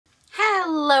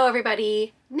Hello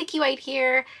everybody, Nikki White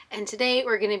here, and today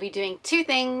we're going to be doing two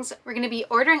things. We're going to be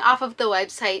ordering off of the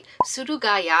website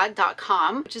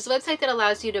Suruga-ya.com, which is a website that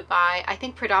allows you to buy, I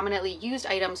think, predominantly used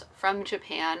items from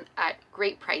Japan at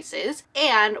great prices,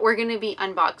 and we're going to be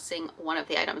unboxing one of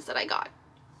the items that I got.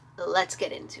 Let's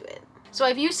get into it. So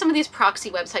I've used some of these proxy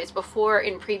websites before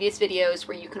in previous videos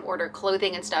where you can order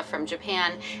clothing and stuff from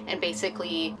Japan, and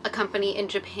basically a company in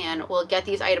Japan will get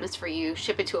these items for you,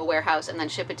 ship it to a warehouse, and then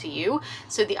ship it to you.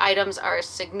 So the items are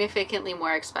significantly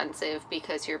more expensive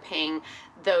because you're paying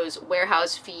those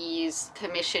warehouse fees,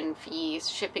 commission fees,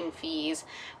 shipping fees.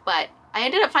 But I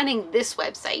ended up finding this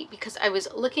website because I was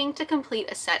looking to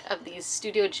complete a set of these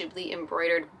Studio Ghibli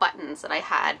embroidered buttons that I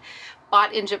had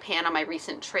bought in Japan on my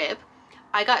recent trip.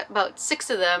 I got about 6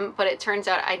 of them, but it turns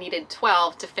out I needed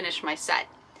 12 to finish my set.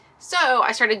 So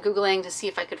I started Googling to see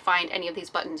if I could find any of these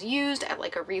buttons used at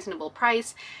like a reasonable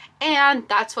price, and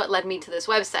that's what led me to this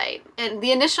website. And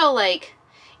the initial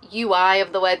UI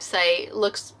of the website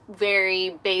looks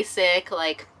very basic.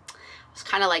 I was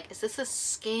kind of like, is this a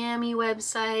scammy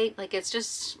website?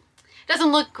 It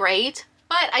doesn't look great.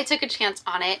 But I took a chance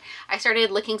on it. I started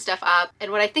looking stuff up,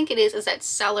 and what I think it is that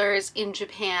sellers in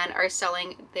Japan are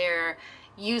selling their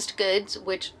used goods,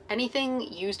 which anything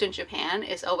used in Japan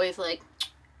is always like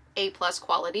A+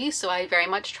 quality, so I very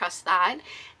much trust that.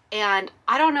 And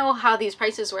I don't know how these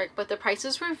prices work, but the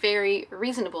prices were very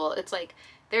reasonable. It's like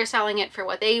they're selling it for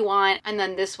what they want, and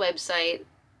then this website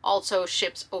also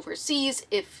ships overseas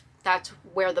if that's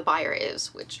where the buyer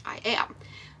is, which I am.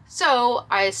 So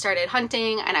I started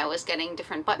hunting, and I was getting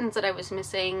different buttons that I was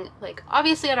missing,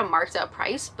 obviously at a marked up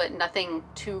price, but nothing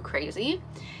too crazy.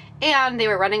 And they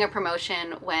were running a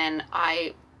promotion when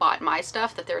I bought my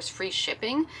stuff that there's free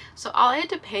shipping. So all I had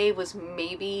to pay was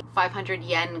maybe 500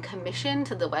 yen commission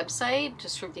to the website,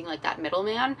 just for being like that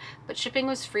middleman. But shipping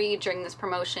was free during this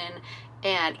promotion,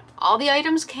 and all the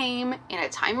items came in a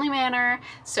timely manner.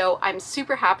 So I'm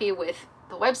super happy with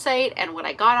the website and what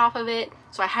I got off of it.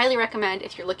 So I highly recommend,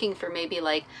 if you're looking for maybe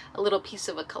like a little piece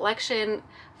of a collection,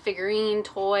 figurine,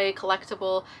 toy,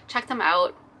 collectible, check them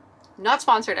out. Not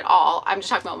sponsored at all. I'm just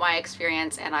talking about my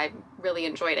experience, and I really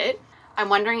enjoyed it. I'm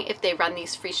wondering if they run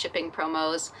these free shipping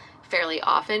promos fairly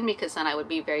often, because then I would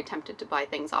be very tempted to buy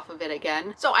things off of it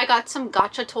again. So I got some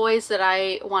gacha toys that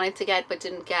I wanted to get but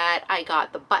didn't get. I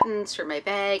got the buttons for my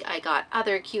bag. I got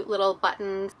other cute little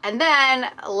buttons. And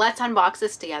then let's unbox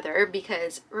this together,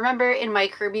 because remember in my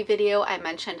Kirby video I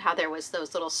mentioned how there was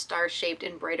those little star-shaped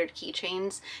embroidered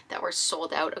keychains that were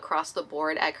sold out across the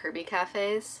board at Kirby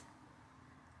cafes?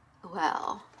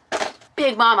 Well,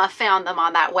 Big Mama found them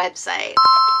on that website,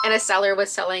 and a seller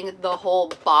was selling the whole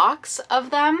box of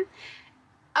them.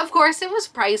 Of course, it was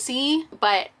pricey,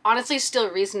 but honestly still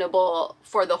reasonable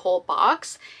for the whole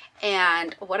box.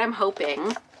 And what I'm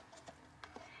hoping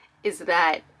is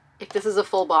that if this is a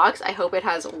full box, I hope it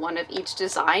has one of each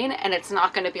design, and it's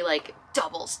not going to be like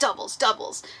doubles, doubles,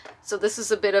 doubles. So this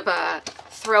is a bit of a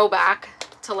throwback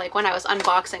to like when I was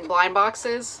unboxing blind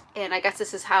boxes, and I guess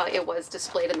this is how it was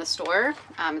displayed in the store.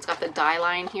 It's got the die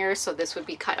line here, so this would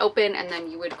be cut open, and then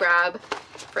you would grab,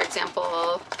 for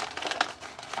example,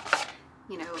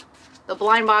 you know, the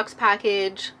blind box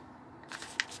package,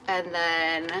 and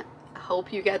then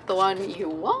hope you get the one you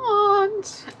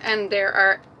want. And there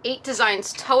are 8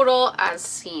 designs total, as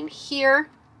seen here.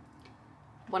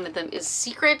 One of them is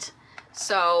secret.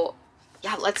 So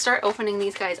yeah, let's start opening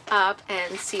these guys up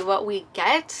and see what we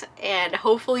get. And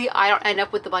hopefully I don't end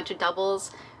up with a bunch of doubles.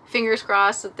 Fingers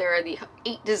crossed that there are the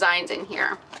 8 designs in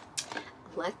here.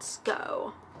 Let's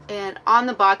go. And on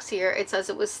the box here, it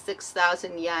says it was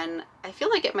 6,000 yen. I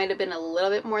feel like it might have been a little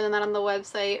bit more than that on the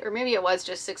website, or maybe it was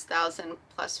just 6,000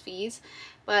 plus fees.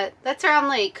 But that's around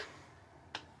like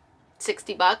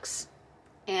 60 bucks.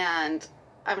 And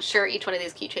I'm sure each one of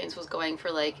these keychains was going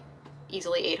for like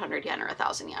easily 800 yen or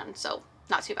 1,000 yen. So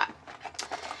not too bad.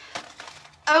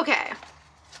 Okay.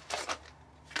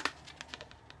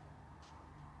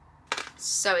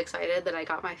 So excited that I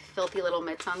got my filthy little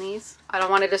mitts on these. I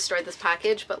don't want to destroy this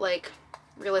package, but like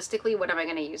realistically, what am I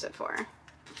going to use it for?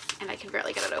 And I can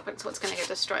barely get it open, so it's going to get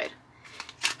destroyed.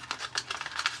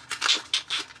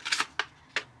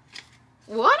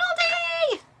 Waddle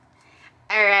Dee!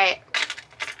 All right.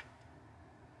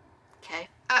 Okay.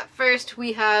 At first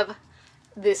we have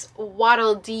this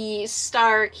Waddle Dee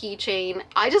star keychain.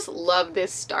 I just love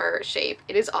this star shape.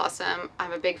 It is awesome.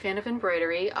 I'm a big fan of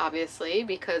embroidery, obviously,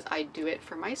 because I do it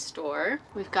for my store.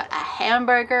 We've got a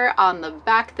hamburger on the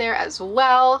back there as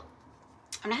well.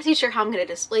 I'm not too sure how I'm going to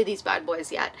display these bad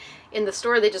boys yet. In the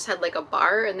store they just had like a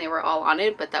bar and they were all on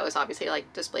it, but that was obviously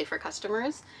like display for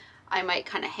customers. I might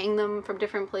kind of hang them from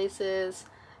different places.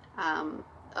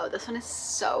 Oh, this one is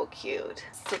so cute.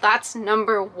 So that's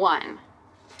number one,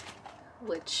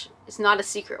 which is not a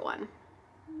secret one.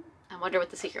 I wonder what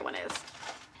the secret one is.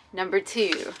 Number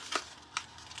two.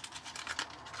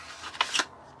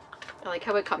 I like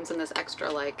how it comes in this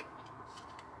extra like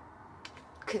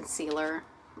concealer.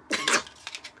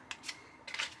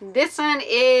 This one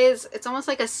is, it's almost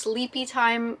like a sleepy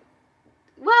time.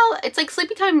 Well, it's like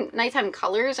sleepy time, nighttime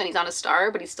colors, and he's on a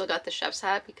star, but he's still got the chef's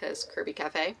hat because Kirby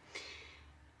Cafe.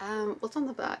 What's on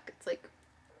the back? It's like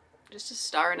just a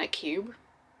star and a cube.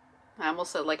 I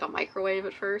almost said like a microwave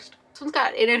at first. This one's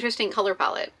got an interesting color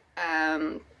palette.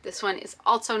 This one is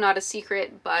also not a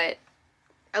secret, but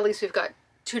at least we've got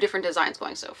two different designs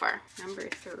going so far. Number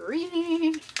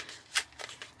three.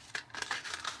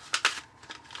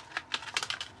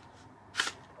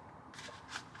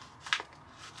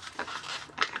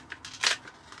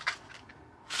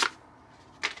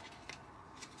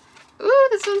 Ooh,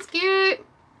 this one's cute.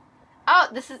 Oh,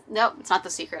 this is, nope, it's not the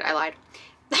secret. I lied.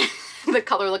 The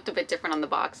color looked a bit different on the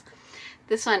box.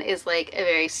 This one is like a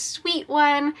very sweet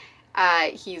one.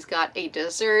 He's got a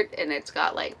dessert and it's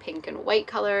got like pink and white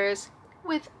colors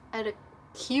with a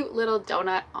cute little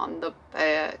donut on the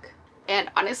back. And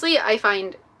honestly, I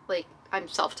find like I'm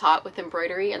self-taught with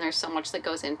embroidery and there's so much that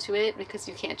goes into it because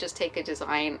you can't just take a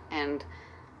design and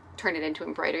turn it into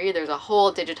embroidery. There's a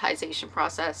whole digitization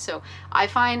process. So I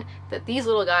find that these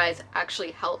little guys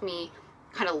actually help me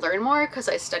kind of learn more because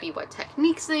I study what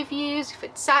techniques they've used, if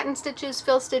it's satin stitches,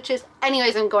 fill stitches.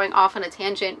 Anyways, I'm going off on a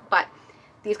tangent, but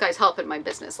these guys help in my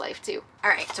business life too. All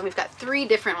right, so we've got three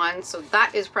different ones, so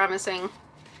that is promising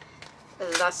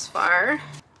thus far.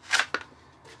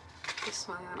 This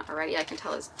one already I can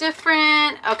tell is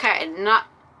different. Okay, not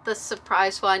the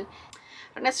surprise one. I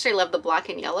don't necessarily love the black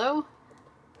and yellow.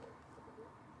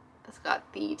 It's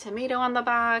got the tomato on the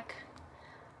back.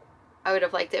 I would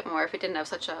have liked it more if it didn't have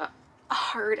such a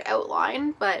hard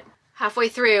outline, but halfway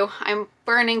through, I'm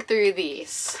burning through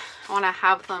these. I want to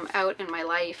have them out in my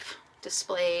life,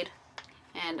 displayed,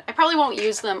 and I probably won't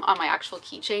use them on my actual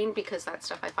keychain because that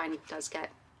stuff I find does get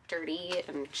dirty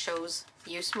and shows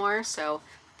use more, so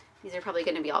these are probably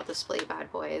going to be all display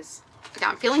bad boys.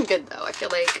 Yeah, I'm feeling good though. I feel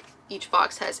like each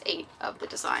box has 8 of the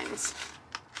designs.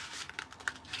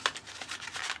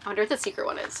 I wonder what the secret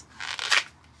one is.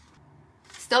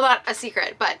 Still not a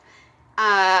secret, but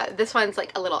this one's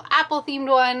like a little apple themed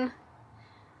one.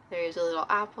 There's a little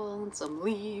apple and some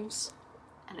leaves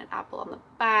and an apple on the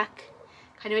back.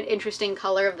 Kind of an interesting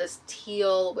color of this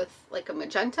teal with like a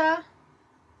magenta.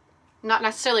 Not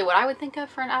necessarily what I would think of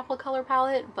for an apple color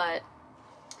palette, but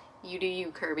you do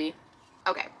you, Kirby.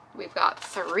 Okay, we've got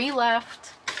 3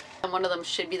 left and one of them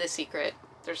should be the secret.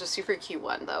 There's a super cute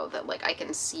one though that like I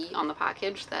can see on the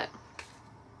package that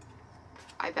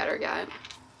I better get.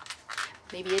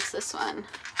 Maybe it's this one.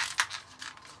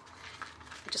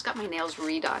 I just got my nails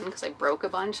redone because I broke a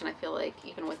bunch and I feel like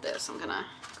even with this I'm gonna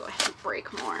go ahead and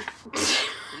break more.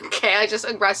 Okay, I just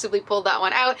aggressively pulled that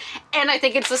one out and I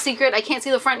think it's the secret. I can't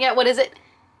see the front yet. What is it?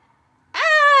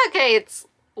 Ah, okay, it's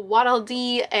Waddle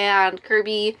Dee and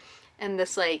Kirby and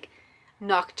this like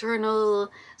nocturnal,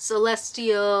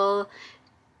 celestial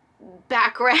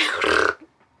background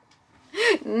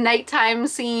nighttime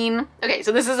scene. Okay,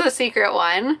 so this is a secret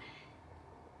one.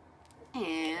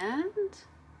 And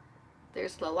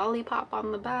there's the lollipop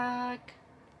on the back.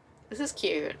 This is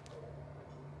cute.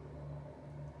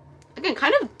 Again,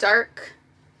 kind of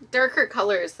darker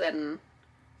colors than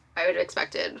I would have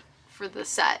expected for the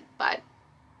set, but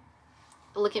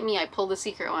look at me, I pulled the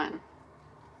secret one.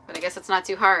 But I guess it's not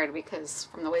too hard because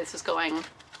from the way this is going,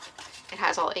 it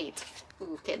has all 8.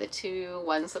 Ooh, okay, the 2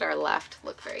 ones that are left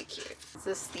look very cute. Is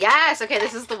this, yes, okay,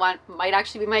 this is the one, might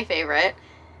actually be my favorite.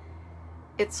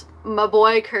 It's my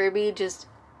boy Kirby just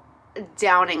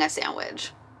downing a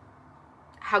sandwich.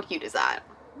 How cute is that?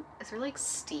 Is there like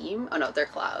steam? Oh no, they're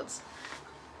clouds.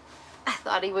 I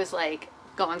thought he was like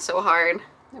going so hard.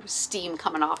 There was steam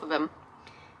coming off of him.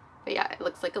 But yeah, it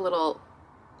looks like a little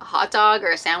hot dog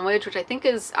or a sandwich, which I think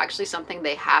is actually something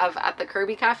they have at the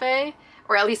Kirby Cafe.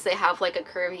 Or at least they have like a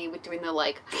Kirby with doing the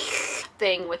like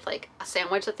thing with like a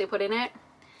sandwich that they put in it.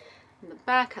 And the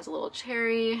back has a little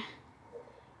cherry.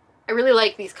 I really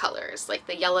like these colors, like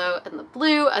the yellow and the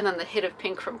blue, and then the hit of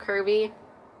pink from Kirby.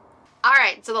 All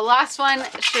right, so the last one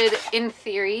should, in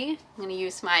theory, I'm gonna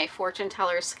use my fortune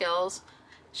teller skills,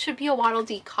 should be a Waddle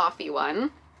Dee coffee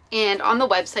one. And on the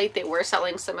website, they were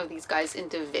selling some of these guys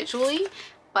individually,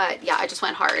 but yeah, I just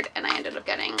went hard and I ended up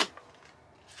getting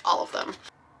all of them.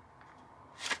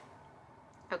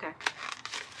 Okay.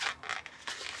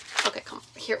 Okay, come on.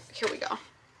 Here we go.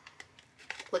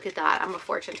 Look at that, I'm a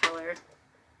fortune teller.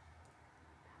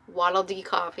 Waddle Dee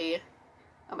coffee.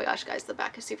 Oh my gosh, guys, the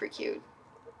back is super cute.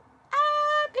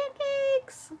 Ah,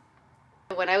 pancakes!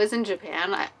 When I was in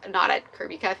Japan, not at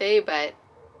Kirby Cafe, but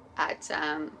at,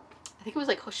 I think it was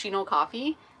like Hoshino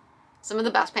Coffee, some of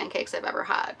the best pancakes I've ever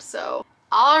had. So,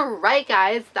 all right,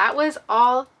 guys, that was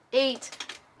all 8.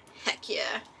 Heck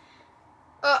yeah.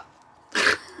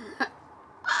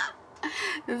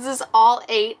 This is all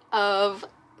 8 of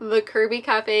the Kirby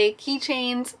Cafe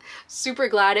keychains. Super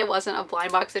glad it wasn't a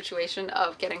blind box situation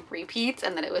of getting repeats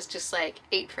and that it was just like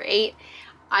 8 for 8.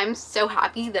 I'm so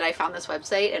happy that I found this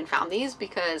website and found these,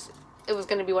 because it was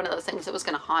going to be one of those things that was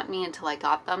going to haunt me until I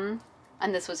got them.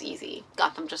 And this was easy.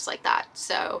 Got them just like that.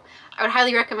 So I would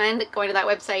highly recommend going to that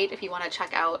website if you want to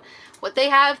check out what they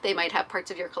have. They might have parts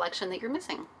of your collection that you're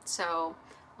missing. So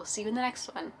we'll see you in the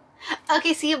next one.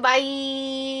 Okay, see you.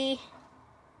 Bye.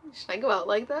 Should I go out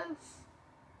like this?